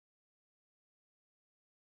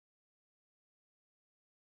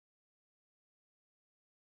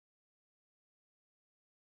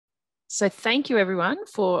So thank you everyone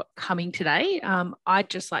for coming today. I'd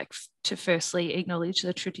just like to firstly acknowledge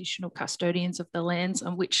the traditional custodians of the lands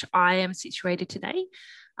on which I am situated today.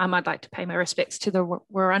 I'd like to pay my respects to the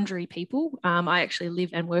Wurundjeri people. I actually live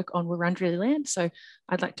and work on Wurundjeri land, so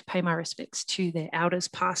I'd like to pay my respects to their elders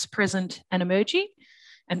past, present and emerging,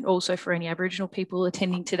 and also for any Aboriginal people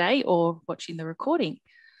attending today or watching the recording.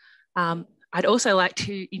 I'd also like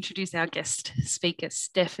to introduce our guest speaker,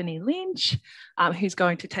 Stephanie Lynch, who's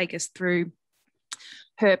going to take us through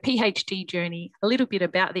her PhD journey, a little bit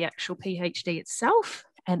about the actual PhD itself,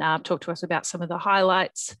 and talk to us about some of the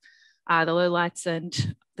highlights, the lowlights,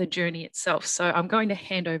 and the journey itself. So I'm going to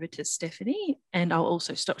hand over to Stephanie, and I'll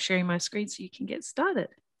also stop sharing my screen so you can get started.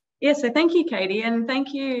 Yeah, so thank you, Katie, and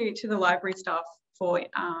thank you to the library staff for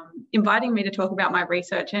inviting me to talk about my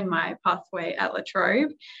research and my pathway at La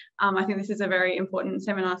Trobe. I think this is a very important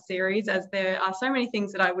seminar series, as there are so many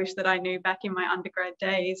things that I wish that I knew back in my undergrad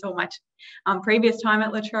days or my previous time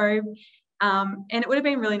at La Trobe. And it would have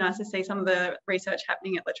been really nice to see some of the research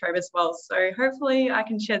happening at La Trobe as well. So hopefully I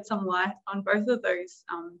can shed some light on both of those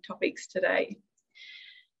topics today.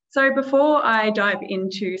 So before I dive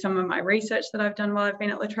into some of my research that I've done while I've been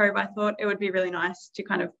at La Trobe, I thought it would be really nice to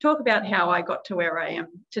kind of talk about how I got to where I am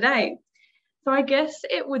today. So I guess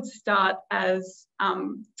it would start as,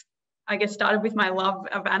 started with my love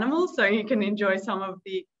of animals. So you can enjoy some of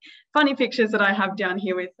the funny pictures that I have down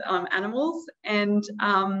here with animals. And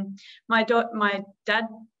my dad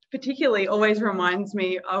particularly always reminds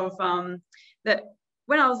me of that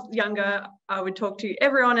when I was younger, I would talk to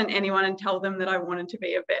everyone and anyone and tell them that I wanted to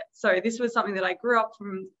be a vet. So this was something that I grew up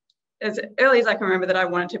from as early as I can remember, that I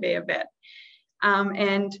wanted to be a vet.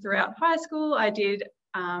 And throughout high school, I did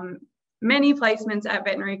many placements at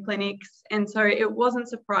veterinary clinics. And so it wasn't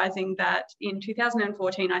surprising that in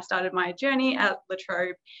 2014, I started my journey at La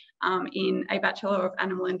Trobe in a Bachelor of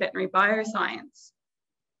Animal and Veterinary Bioscience.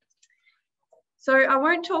 So I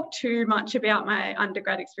won't talk too much about my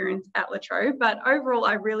undergrad experience at La Trobe, but overall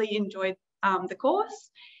I really enjoyed the course.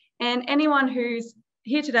 And anyone who's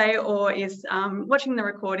here today or is watching the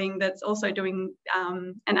recording that's also doing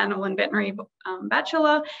an animal and veterinary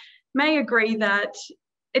bachelor may agree that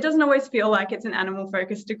it doesn't always feel like it's an animal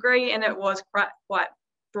focused degree, and it was quite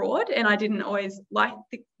broad, and I didn't always like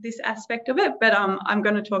this aspect of it, but I'm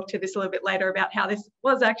going to talk to this a little bit later about how this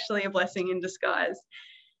was actually a blessing in disguise.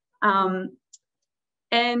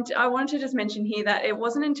 And I wanted to just mention here that it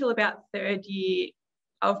wasn't until about third year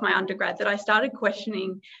of my undergrad that I started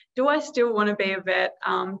questioning, do I still want to be a vet?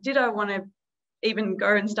 Did I want to even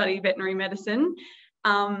go and study veterinary medicine?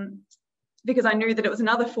 Because I knew that it was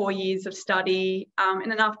another 4 years of study.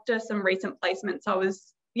 And then after some recent placements, I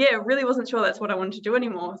was, really wasn't sure that's what I wanted to do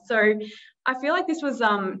anymore. So I feel like this was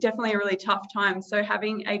definitely a really tough time. So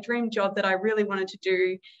having a dream job that I really wanted to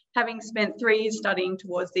do, having spent 3 years studying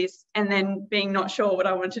towards this, and then being not sure what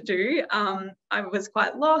I wanted to do, I was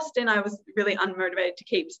quite lost and I was really unmotivated to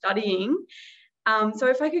keep studying. So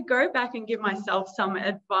if I could go back and give myself some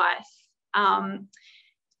advice,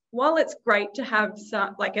 while it's great to have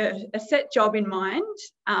some, like a set job in mind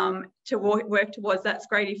to work towards, that's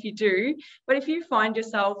great if you do. But if you find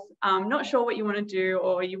yourself not sure what you want to do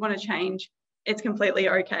or you want to change, it's completely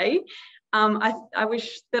okay. I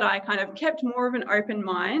wish that I kind of kept more of an open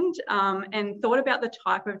mind and thought about the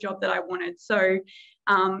type of job that I wanted. So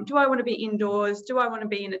do I want to be indoors? Do I want to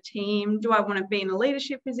be in a team? Do I want to be in a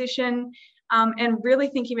leadership position? And really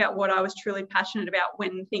thinking about what I was truly passionate about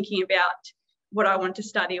when thinking about what I want to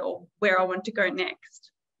study or where I want to go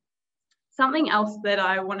next. Something else that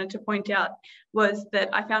I wanted to point out was that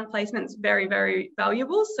I found placements very, very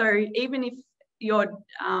valuable. So even if your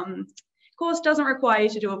course doesn't require you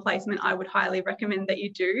to do a placement, I would highly recommend that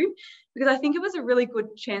you do, because I think it was a really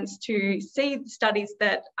good chance to see the studies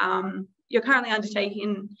that you're currently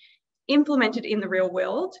undertaking implemented in the real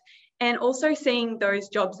world, and also seeing those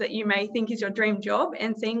jobs that you may think is your dream job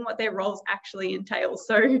and seeing what their roles actually entail.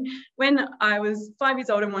 So when I was 5 years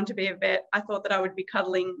old and wanted to be a vet, I thought that I would be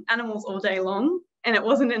cuddling animals all day long. And it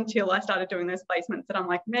wasn't until I started doing those placements that I'm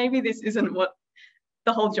like, maybe this isn't what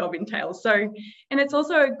the whole job entails. So, and it's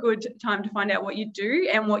also a good time to find out what you do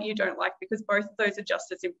and what you don't like, because both of those are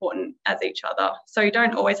just as important as each other. So you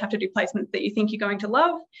don't always have to do placements that you think you're going to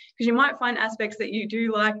love, because you might find aspects that you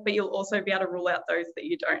do like, but you'll also be able to rule out those that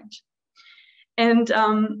you don't. And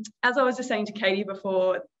as I was just saying to Katie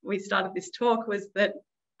before we started this talk, was that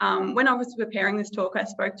when I was preparing this talk, I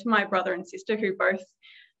spoke to my brother and sister who both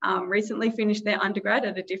recently finished their undergrad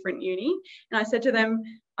at a different uni. And I said to them,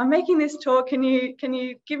 I'm making this talk, can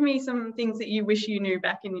you give me some things that you wish you knew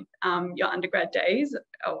back in your undergrad days?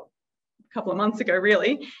 Oh, couple of months ago,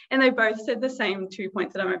 really, and they both said the same 2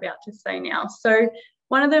 points that I'm about to say now. So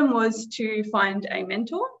one of them was to find a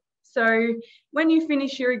mentor. So when you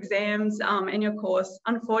finish your exams and your course,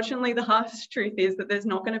 unfortunately, the harsh truth is that there's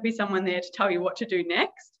not going to be someone there to tell you what to do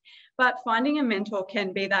next. But finding a mentor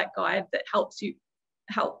can be that guide that helps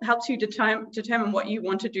you determine what you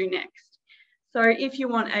want to do next. So if you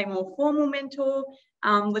want a more formal mentor,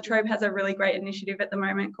 La Trobe has a really great initiative at the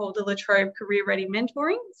moment called the La Trobe Career Ready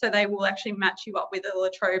Mentoring. So they will actually match you up with a La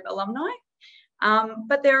Trobe alumni.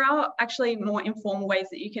 But there are actually more informal ways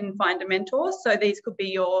that you can find a mentor. So these could be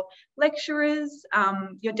your lecturers,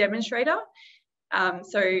 your demonstrator.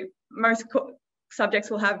 So most subjects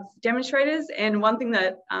will have demonstrators. And one thing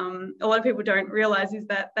that a lot of people don't realise is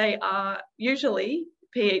that they are usually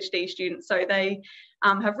PhD students. So they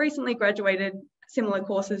have recently graduated similar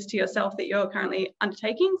courses to yourself that you're currently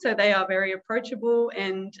undertaking. So they are very approachable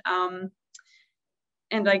and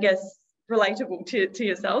I guess relatable to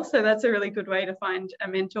yourself. So that's a really good way to find a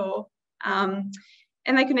mentor. And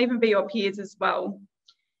they can even be your peers as well.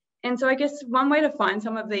 And so I guess one way to find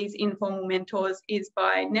some of these informal mentors is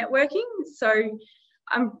by networking. So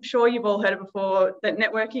I'm sure you've all heard it before that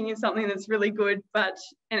networking is something that's really good,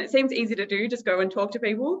 and it seems easy to do, just go and talk to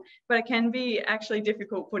people, but it can be actually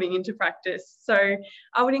difficult putting into practice. So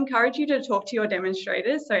I would encourage you to talk to your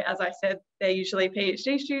demonstrators. So as I said, they're usually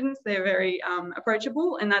PhD students, they're very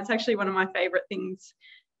approachable, and that's actually one of my favourite things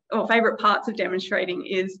or favourite parts of demonstrating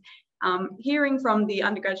is hearing from the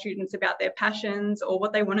undergrad students about their passions or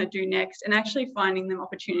what they want to do next and actually finding them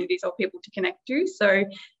opportunities or people to connect to. So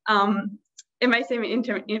it may seem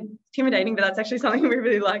intimidating, but that's actually something we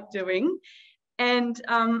really like doing. And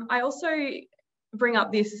I also bring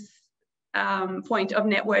up this point of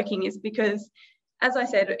networking is because, as I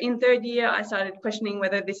said, in third year, I started questioning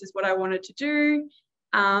whether this is what I wanted to do.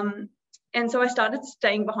 And so I started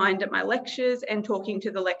staying behind at my lectures and talking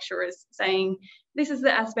to the lecturers saying, this is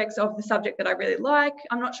the aspects of the subject that I really like.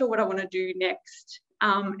 I'm not sure what I want to do next.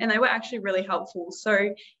 And they were actually really helpful. So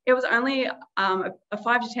it was only a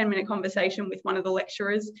 5 to 10 minute conversation with one of the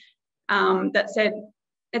lecturers that said,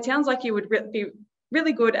 it sounds like you would be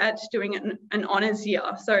really good at doing an honours year.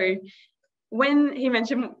 So when he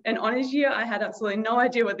mentioned an honours year, I had absolutely no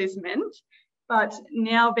idea what this meant. But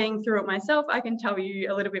now being through it myself, I can tell you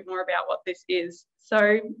a little bit more about what this is. So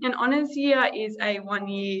an honours year is a 1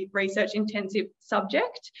 year research intensive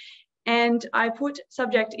subject. And I put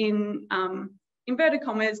subject in inverted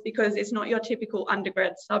commas because it's not your typical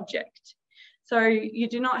undergrad subject. So you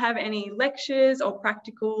do not have any lectures or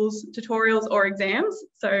practicals, tutorials or exams.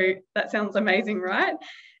 So that sounds amazing, right?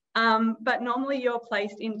 But normally you're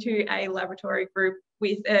placed into a laboratory group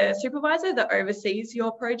with a supervisor that oversees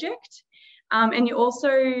your project. And you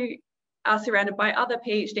also are surrounded by other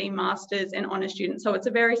PhD, masters and honours students. So it's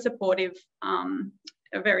a very supportive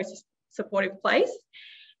place.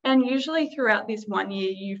 And usually throughout this 1 year,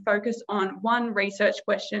 you focus on one research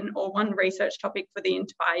question or one research topic for the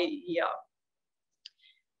entire year.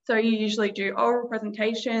 So you usually do oral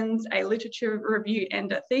presentations, a literature review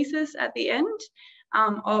and a thesis at the end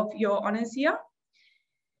of your honours year.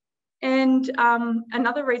 And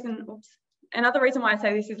another reason why I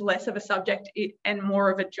say this is less of a subject and more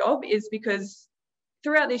of a job is because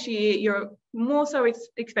throughout this year, you're more so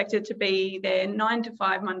expected to be there 9 to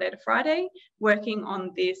 5, Monday to Friday, working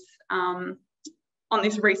on this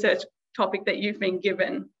research topic that you've been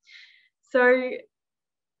given. So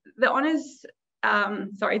the honours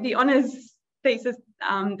thesis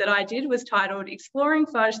that I did was titled Exploring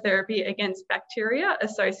Phage Therapy Against Bacteria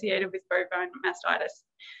Associated with Bovine Mastitis.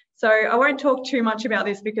 So I won't talk too much about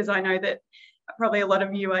this because I know that probably a lot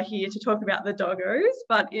of you are here to talk about the doggos,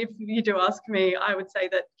 but if you do ask me, I would say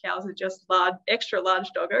that cows are just extra large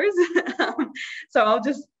doggos. So I'll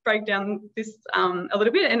just break down this a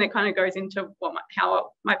little bit, and it kind of goes into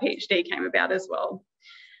how my PhD came about as well.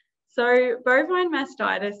 So bovine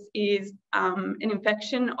mastitis is an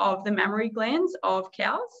infection of the mammary glands of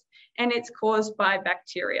cows, and it's caused by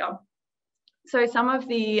bacteria. So some of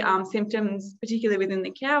the symptoms, particularly within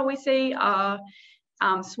the cow, we see are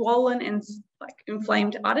swollen and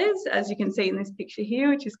inflamed udders, as you can see in this picture here,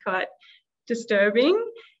 which is quite disturbing,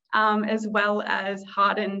 as well as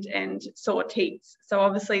hardened and sore teats. So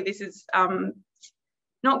obviously this is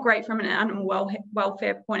not great from an animal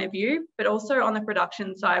welfare point of view, but also on the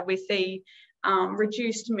production side, we see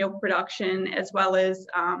reduced milk production as well as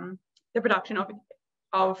the production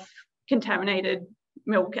of contaminated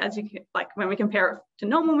milk, as you can, when we compare it to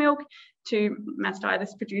normal milk to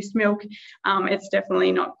mastitis produced milk, it's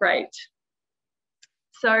definitely not great.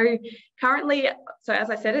 So currently,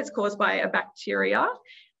 as I said, it's caused by a bacteria.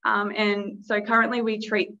 And so currently we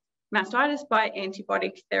treat mastitis by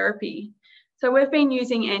antibiotic therapy. So we've been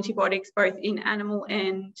using antibiotics both in animal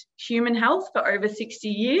and human health for over 60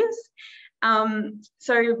 years.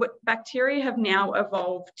 So bacteria have now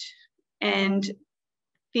evolved, and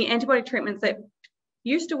the antibiotic treatments that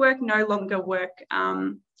used to work no longer work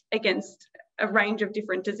against a range of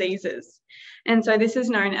different diseases. And so this is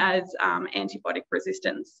known as antibiotic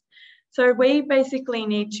resistance. So we basically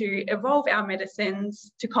need to evolve our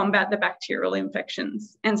medicines to combat the bacterial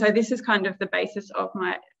infections. And so this is kind of the basis of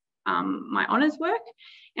my honours work,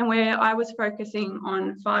 and where I was focusing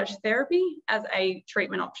on phage therapy as a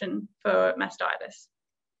treatment option for mastitis.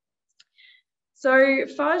 So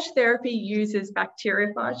phage therapy uses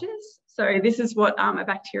bacteriophages. So this is what a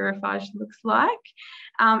bacteriophage looks like.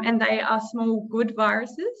 And they are small good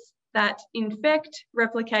viruses that infect,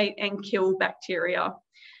 replicate, and kill bacteria.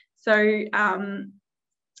 So,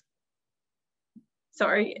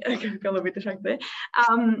 sorry, I got a little bit distracted there.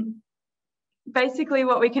 Basically,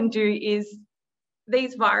 what we can do is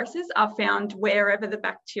these viruses are found wherever the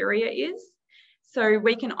bacteria is. So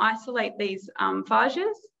we can isolate these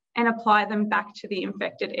phages and apply them back to the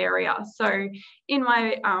infected area. So in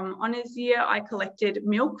my honours year, I collected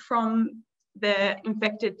milk from the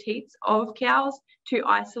infected teats of cows to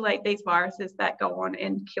isolate these viruses that go on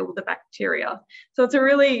and kill the bacteria. So it's a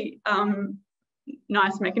really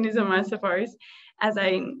nice mechanism, I suppose, as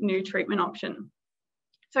a new treatment option.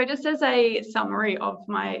 So just as a summary of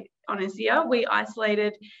my honours year, we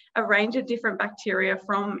isolated a range of different bacteria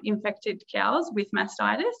from infected cows with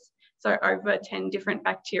mastitis. So over 10 different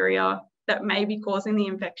bacteria that may be causing the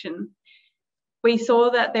infection. We saw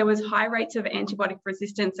that there was high rates of antibiotic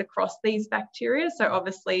resistance across these bacteria. So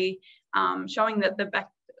obviously showing that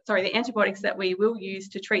the antibiotics that we will use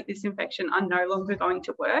to treat this infection are no longer going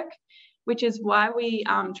to work, which is why we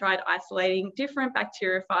tried isolating different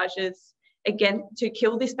bacteriophages again to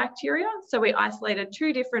kill this bacteria. So we isolated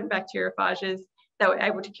 2 different bacteriophages that were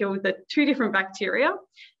able to kill the 2 different bacteria.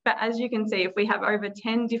 But as you can see, if we have over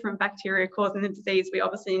 10 different bacteria causing the disease, we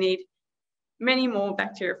obviously need many more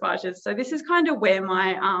bacteriophages. So this is kind of where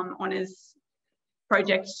my honours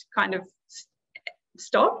project kind of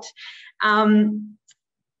stopped.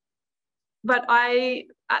 But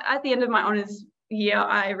at the end of my honours year,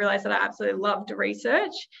 I realised that I absolutely loved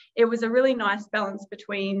research. It was a really nice balance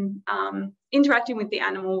between interacting with the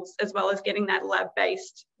animals as well as getting that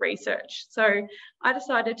lab-based research. So I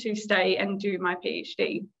decided to stay and do my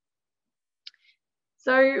PhD.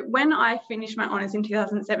 So when I finished my honours in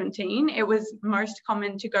 2017, it was most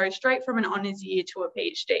common to go straight from an honours year to a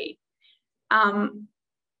PhD.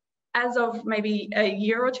 As of maybe a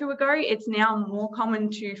year or 2 ago, it's now more common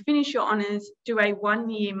to finish your honours, do a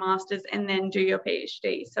 1-year master's, and then do your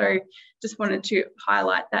PhD. So just wanted to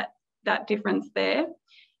highlight that difference there.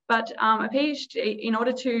 But a PhD, in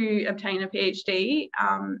order to obtain a PhD,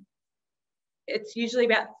 it's usually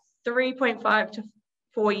about 3.5 to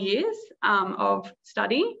 4 years of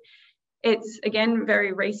study. It's, again,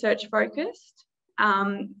 very research focused.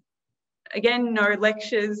 Again, no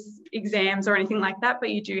lectures, exams or anything like that,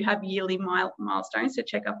 but you do have yearly milestones to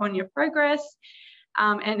check up on your progress.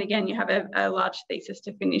 And again, you have a large thesis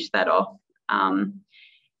to finish that off.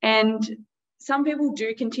 And some people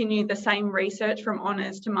do continue the same research from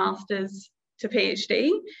honours to masters to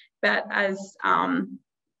PhD, but as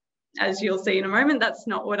you'll see in a moment, that's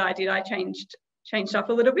not what I did. I changed up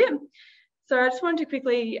a little bit. So I just wanted to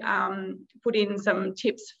quickly put in some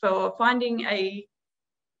tips for finding a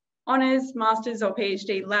honours, masters or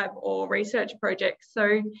PhD lab or research project.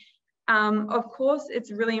 So of course,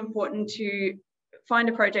 it's really important to find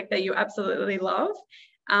a project that you absolutely love.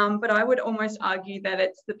 But I would almost argue that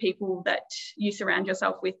it's the people that you surround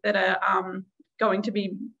yourself with that are going to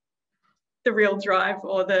be the real drive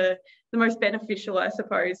or the most beneficial, I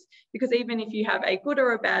suppose, because even if you have a good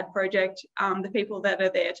or a bad project, the people that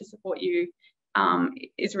are there to support you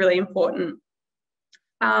is really important.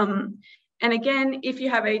 And again, if you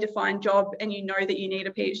have a defined job and you know that you need a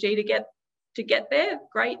PhD to get there,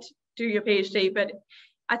 great, do your PhD. But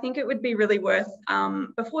I think it would be really worth,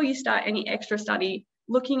 before you start any extra study,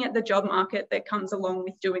 looking at the job market that comes along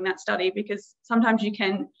with doing that study, because sometimes you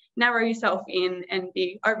can narrow yourself in and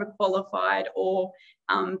be overqualified or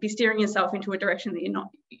be steering yourself into a direction that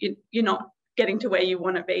you're not getting to where you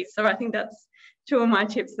want to be. So I think that's 2 of my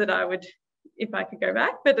tips that I would, if I could go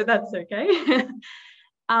back, but that's okay.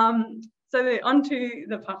 So on to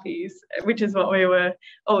the puppies, which is what we were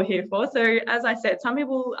all here for. So as I said, some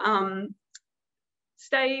people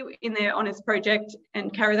stay in their honours project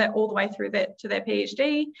and carry that all the way through to their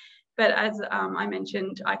PhD. But as I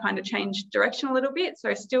mentioned, I kind of changed direction a little bit.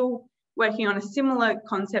 So still working on a similar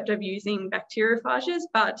concept of using bacteriophages,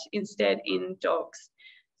 but instead in dogs.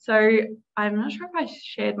 So I'm not sure if I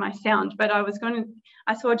shared my sound, but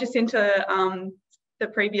I saw Jacinta, the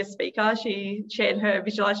previous speaker, she shared her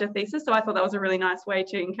visualizer thesis. So I thought that was a really nice way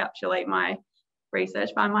to encapsulate my research,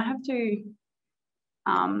 but I might have to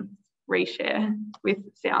reshare with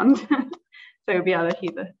sound. So you'll be able to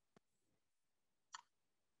hear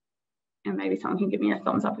and maybe someone can give me a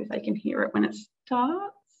thumbs up if they can hear it when it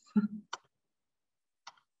starts.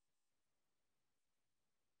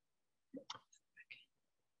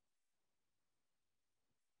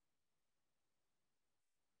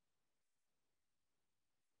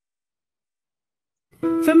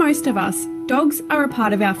 For most of us, dogs are a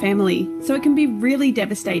part of our family, so it can be really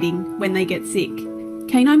devastating when they get sick.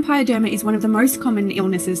 Canine pyoderma is one of the most common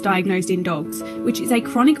illnesses diagnosed in dogs, which is a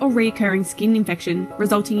chronic or recurring skin infection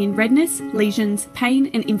resulting in redness, lesions, pain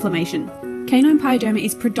and inflammation. Canine pyoderma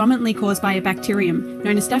is predominantly caused by a bacterium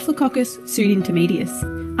known as Staphylococcus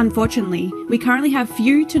pseudointermedius. Unfortunately, we currently have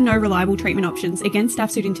few to no reliable treatment options against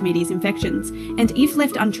Staph pseudointermedius infections, and if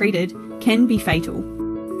left untreated, can be fatal.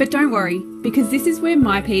 But don't worry, because this is where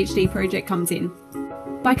my PhD project comes in.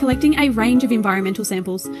 By collecting a range of environmental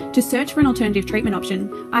samples to search for an alternative treatment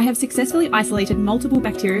option, I have successfully isolated multiple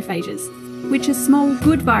bacteriophages, which are small,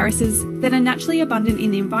 good viruses that are naturally abundant in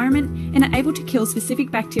the environment and are able to kill specific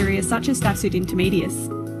bacteria such as Staph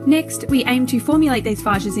pseudointermedius. Next, we aim to formulate these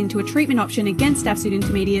phages into a treatment option against Staph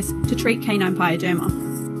pseudointermedius to treat canine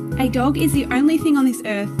pyoderma. A dog is the only thing on this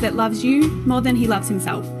earth that loves you more than he loves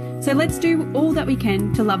himself, so let's do all that we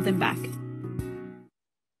can to love them back.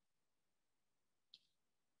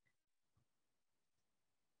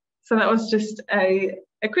 So that was just a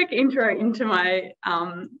quick intro into my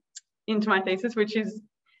thesis, which is,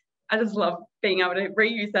 I just love being able to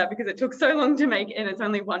reuse that because it took so long to make and it's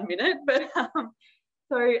only 1 minute. But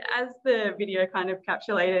so as the video kind of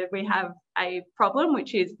encapsulated, we have a problem,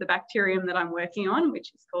 which is the bacterium that I'm working on,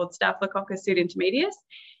 which is called Staphylococcus pseudointermedius.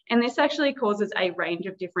 And this actually causes a range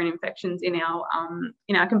of different infections in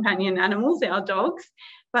our companion animals, our dogs.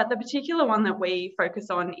 But the particular one that we focus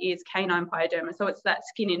on is canine pyoderma. So it's that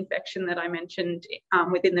skin infection that I mentioned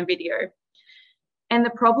within the video. And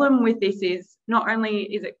the problem with this is not only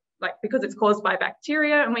is it because it's caused by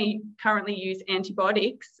bacteria and we currently use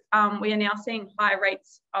antibiotics, we are now seeing high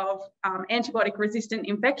rates of antibiotic resistant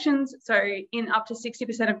infections. So in up to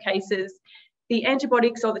 60% of cases, the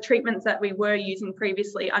antibiotics or the treatments that we were using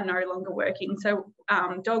previously are no longer working. So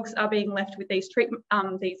dogs are being left with these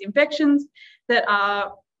infections that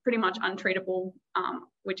are pretty much untreatable,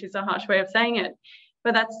 which is a harsh way of saying it.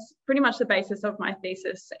 But that's pretty much the basis of my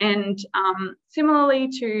thesis. And similarly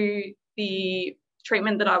to the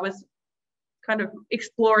treatment that I was kind of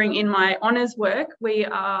exploring in my honours work, we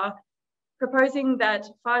are proposing that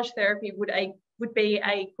phage therapy would be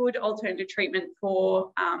a good alternative treatment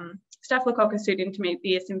for Staphylococcus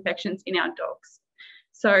pseudointermedius infections in our dogs.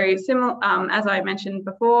 So as I mentioned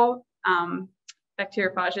before,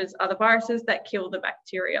 bacteriophages are the viruses that kill the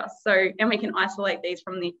bacteria. And we can isolate these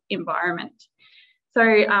from the environment. So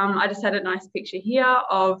I just had a nice picture here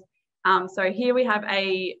of, so here we have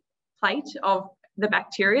a plate of the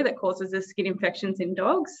bacteria that causes the skin infections in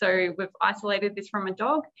dogs. So we've isolated this from a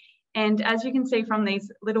dog. And as you can see from these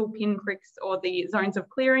little pinpricks or the zones of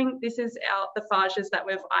clearing, this is the phages that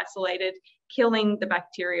we've isolated killing the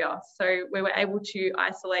bacteria. So we were able to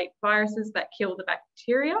isolate viruses that kill the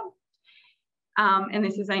bacteria. And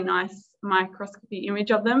this is a nice microscopy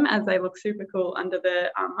image of them as they look super cool under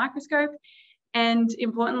the microscope. And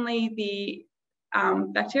importantly, the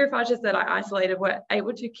bacteriophages that I isolated were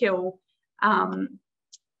able to kill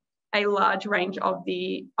a large range of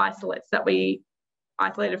the isolates that we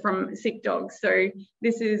isolated from sick dogs. So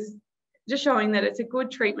this is just showing that it's a good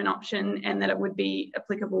treatment option and that it would be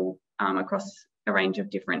applicable across a range of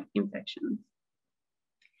different infections.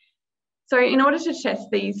 So in order to test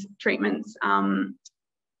these treatments,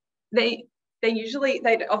 they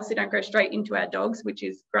obviously don't go straight into our dogs, which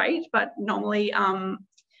is great, but normally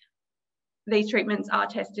these treatments are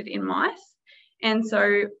tested in mice. And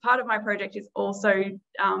so part of my project is also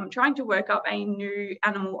trying to work up a new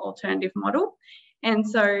animal alternative model. And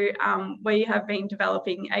so we have been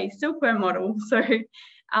developing a silkworm model. So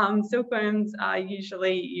silkworms are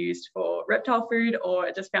usually used for reptile food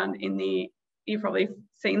or just found you've probably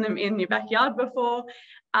seen them in your backyard before.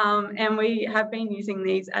 And we have been using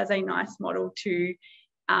these as a nice model to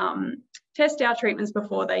test our treatments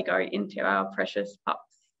before they go into our precious pups.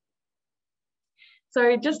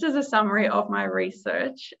 So just as a summary of my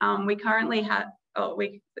research, we currently have,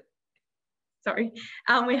 we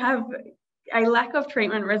have a lack of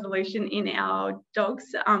treatment resolution in our dogs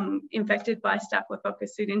infected by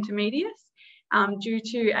Staphylococcus pseudointermedius due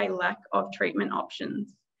to a lack of treatment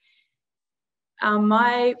options.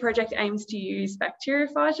 My project aims to use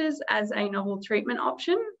bacteriophages as a novel treatment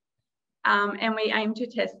option, and we aim to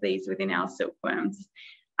test these within our silkworms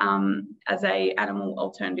as an animal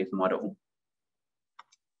alternative model.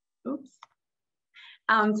 Oops.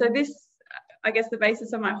 So this, I guess the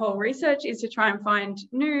basis of my whole research is to try and find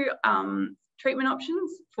new treatment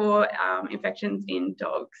options for infections in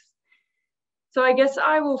dogs. So I guess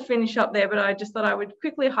I will finish up there, but I just thought I would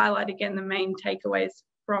quickly highlight again the main takeaways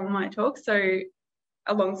from my talk. So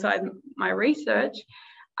alongside my research,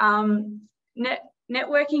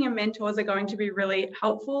 networking and mentors are going to be really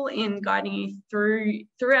helpful in guiding you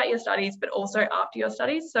throughout your studies, but also after your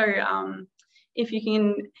studies. So if you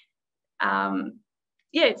can,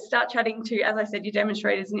 start chatting to, as I said, your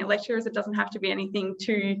demonstrators and your lecturers. It doesn't have to be anything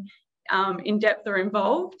too in-depth or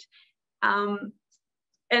involved.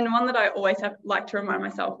 And one that I always like to remind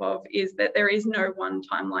myself of is that there is no one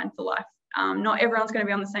timeline for life. Not everyone's going to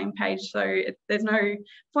be on the same page, so there's no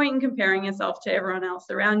point in comparing yourself to everyone else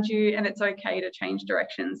around you, and it's okay to change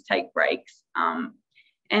directions, take breaks,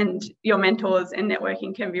 and your mentors and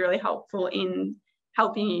networking can be really helpful in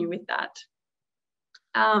helping you with that.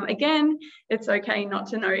 Again, it's okay not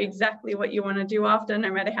to know exactly what you want to do after,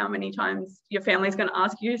 no matter how many times your family's going to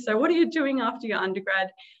ask you, so what are you doing after your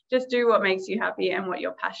undergrad? Just do what makes you happy and what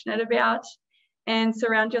you're passionate about, and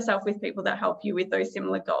surround yourself with people that help you with those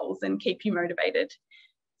similar goals and keep you motivated.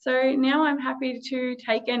 So now I'm happy to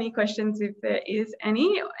take any questions if there is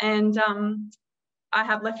any, and I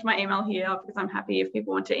have left my email here because I'm happy if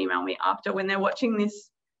people want to email me after when they're watching this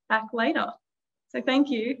back later. So thank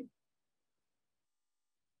you.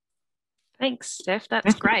 Thanks, Steph.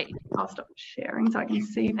 That's great. I'll stop sharing so I can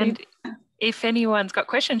see. And if anyone's got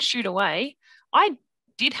questions, shoot away. I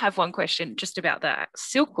did have one question just about the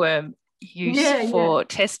silkworm use for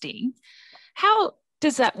testing. How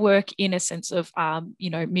does that work in a sense of,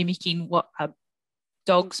 mimicking what a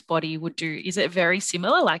dog's body would do? Is it very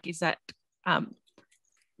similar? Like, is that,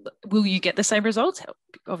 will you get the same results?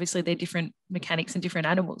 Obviously, they're different mechanics in different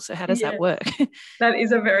animals. So how does that work? That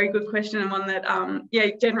is a very good question, and one that,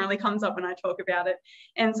 generally comes up when I talk about it.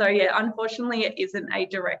 And so, unfortunately, it isn't a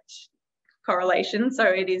direct correlation. So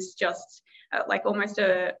it is just like almost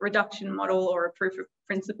a reduction model or a proof of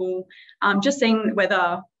principle, just seeing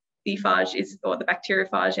whether the phage is, or the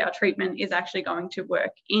bacteriophage, our treatment, is actually going to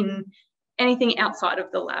work in anything outside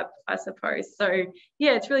of the lab, I suppose. So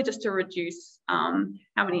it's really just to reduce how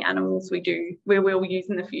many animals we will use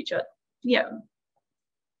in the future.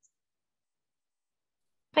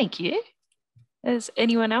 Thank you. Has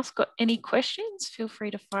anyone else got any questions? Feel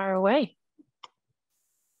free to fire away.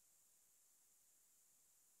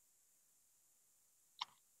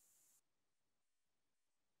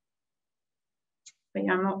 But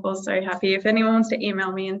I'm also happy if anyone wants to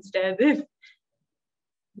email me instead, because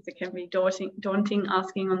it can be daunting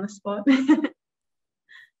asking on the spot.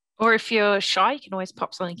 Or if you're shy, you can always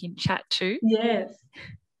pop something in chat too. Yes.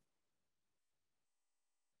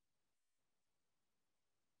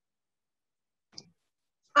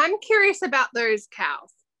 I'm curious about those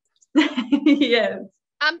cows. Yes.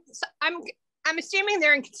 So I'm assuming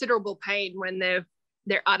they're in considerable pain when their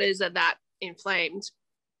udders are that inflamed.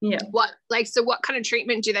 Yeah. What kind of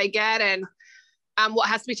treatment do they get, and what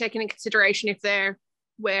has to be taken into consideration if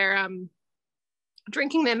we're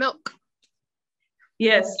drinking their milk?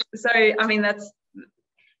 Yes. So I mean that's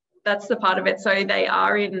the part of it. So they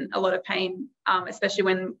are in a lot of pain, especially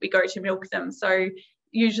when we go to milk them. So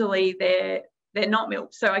usually they're not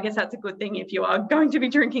milked. So I guess that's a good thing if you are going to be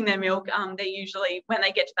drinking their milk. They're usually, when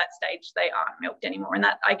they get to that stage, they aren't milked anymore. And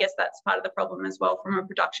that, I guess that's part of the problem as well from a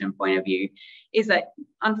production point of view, is that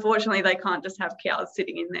unfortunately they can't just have cows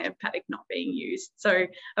sitting in their paddock not being used. So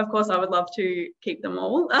of course I would love to keep them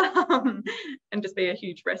all and just be a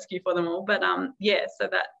huge rescue for them all. But so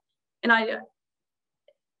that, and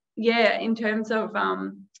in terms of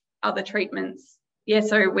other treatments,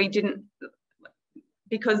 so we didn't,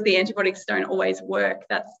 because the antibiotics don't always work.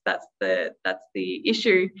 That's the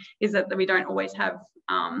issue, is that we don't always have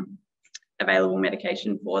available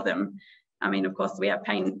medication for them. I mean, of course, we have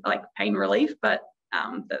pain relief, but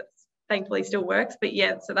that thankfully still works. But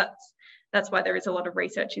so that's why there is a lot of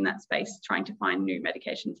research in that space, trying to find new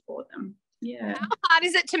medications for them. Yeah. How hard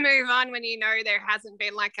is it to move on when you know there hasn't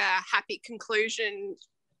been like a happy conclusion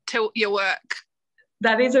to your work?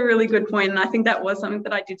 That is a really good point, and I think that was something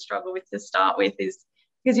that I did struggle with to start with, is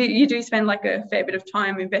because you do spend like a fair bit of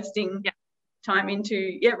time investing time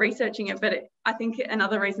into researching it. But I think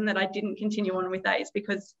another reason that I didn't continue on with that is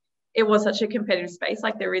because it was such a competitive space.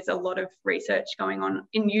 Like there is a lot of research going on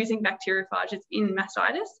in using bacteriophages in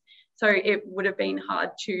mastitis. So it would have been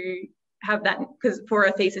hard to have that, because for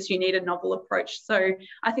a thesis you need a novel approach. So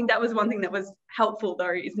I think that was one thing that was helpful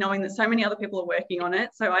though, is knowing that so many other people are working on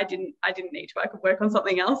it. So I didn't need to. I could work on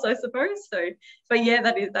something else, I suppose. So, but yeah,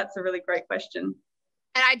 that's a really great question.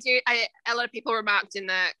 And a lot of people remarked in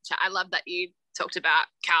the chat, I love that you talked about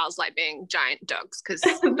cows like being giant dogs, because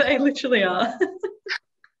they literally are.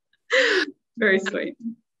 Very sweet.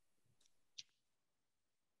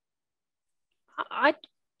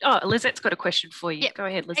 Lizette's got a question for you. Yeah, go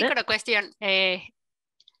ahead, Lizette. I got a question,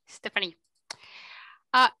 Stephanie.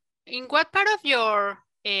 In what part of your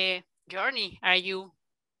journey are you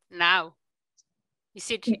now? Is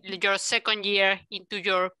it your second year into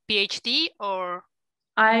your PhD, or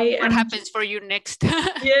what happens for you next?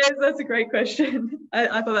 Yes, that's a great question.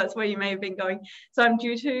 I thought that's where you may have been going. So I'm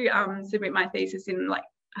due to submit my thesis in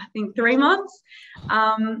I think 3 months.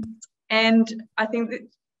 And I think that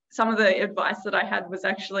some of the advice that I had was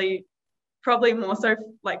actually probably more so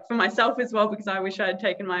for myself as well, because I wish I had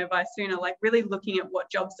taken my advice sooner, really looking at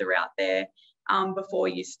what jobs are out there before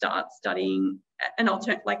you start studying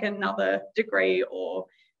another degree, or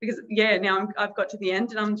because now I've got to the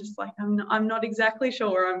end and I'm just I'm not exactly sure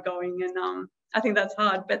where I'm going, and I think that's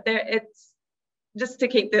hard, but it's just to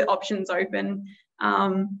keep the options open.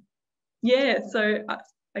 So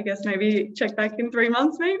I guess maybe check back in 3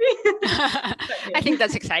 months, maybe. I think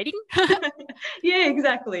that's exciting. Yeah,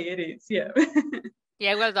 exactly. It is. Yeah.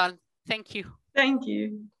 Yeah, well done. Thank you. Thank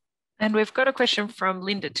you. And we've got a question from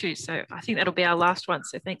Linda too. So I think that'll be our last one.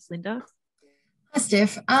 So thanks, Linda. Hi,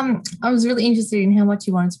 Steph. I was really interested in how much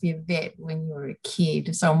you wanted to be a vet when you were a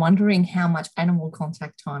kid. So I'm wondering how much animal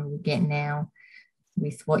contact time you get now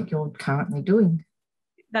with what you're currently doing.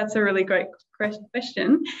 That's a really great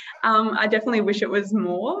question. I definitely wish it was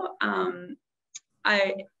more. As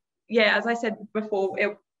I said before,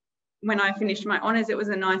 when I finished my honours, it was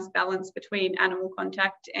a nice balance between animal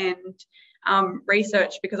contact and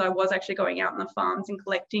research, because I was actually going out on the farms and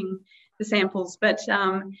collecting the samples. But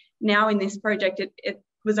now in this project, it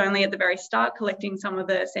was only at the very start collecting some of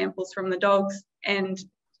the samples from the dogs, and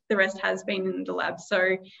the rest has been in the lab.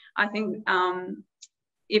 So I think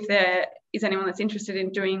if there is anyone that's interested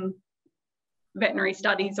in doing veterinary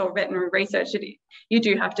studies or veterinary research, you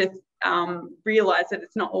do have to realise that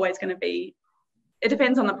it's not always going to be, it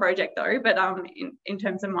depends on the project though, but in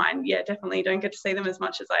terms of mine, definitely don't get to see them as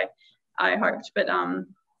much as I hoped, but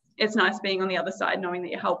it's nice being on the other side, knowing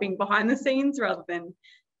that you're helping behind the scenes rather than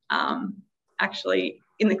actually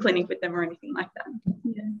in the clinic with them or anything like that.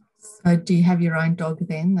 Yeah. So do you have your own dog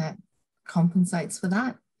then that compensates for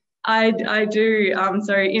that? I do.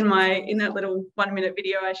 So in that little 1-minute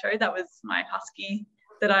video I showed, that was my husky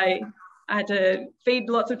that I had to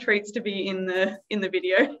feed lots of treats to be in the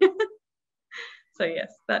video. So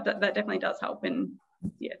yes, that definitely does help. And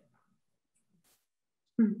yeah.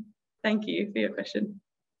 Thank you for your question.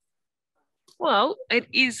 Well, it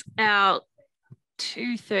is our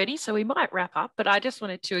 2:30, so we might wrap up, but I just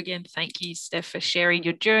wanted to again thank you, Steph, for sharing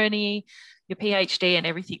your journey, your PhD, and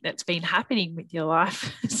everything that's been happening with your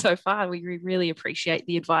life so far. We really appreciate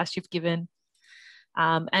the advice you've given.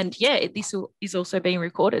 And this is also being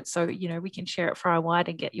recorded, so we can share it far and wide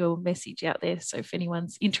and get your message out there. So if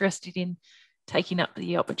anyone's interested in taking up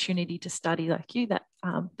the opportunity to study like you, that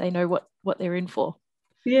they know what they're in for.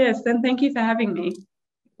 Yes, and thank you for having me.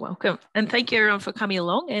 Welcome. And thank you everyone for coming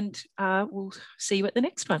along, and we'll see you at the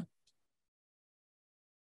next one.